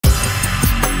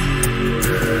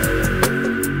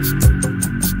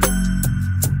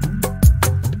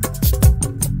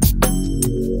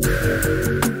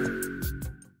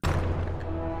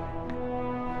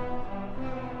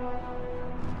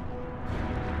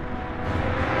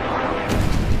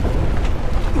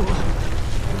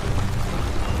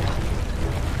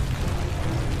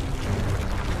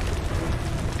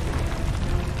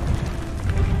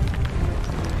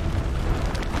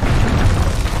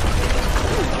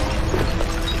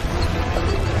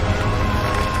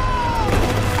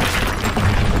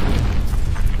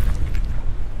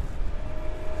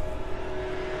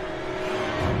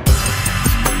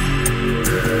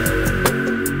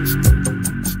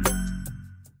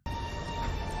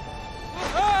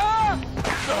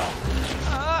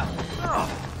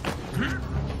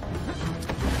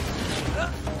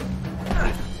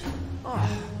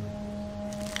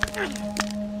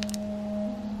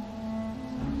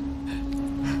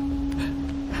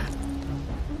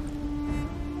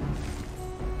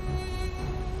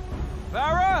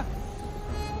Farah?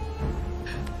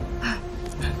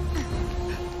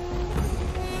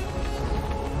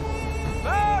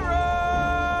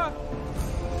 Farah!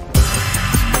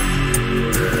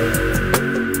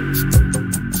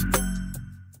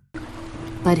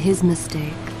 But his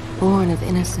mistake, born of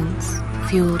innocence,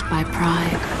 fueled by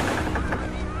pride,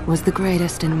 was the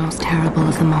greatest and most terrible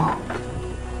of them all.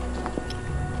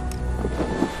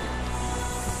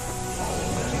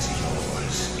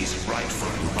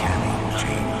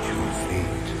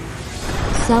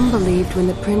 Some believed when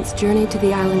the prince journeyed to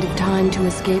the island of time to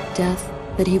escape death,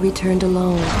 that he returned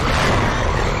alone.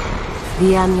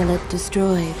 The amulet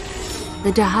destroyed,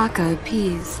 the Dahaka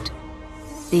appeased,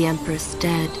 the empress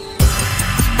dead.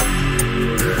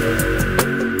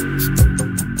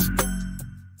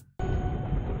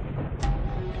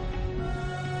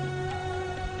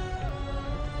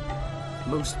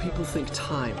 Most people think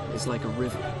time is like a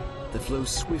river that flows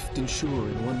swift and sure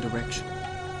in one direction.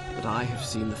 But I have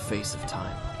seen the face of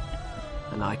time,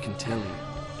 and I can tell you,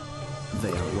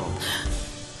 they are wrong.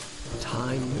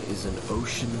 Time is an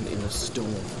ocean in a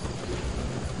storm.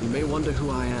 You may wonder who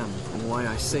I am and why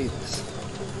I say this.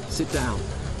 Sit down,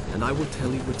 and I will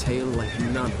tell you a tale like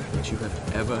none that you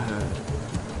have ever heard.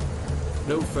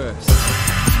 Know first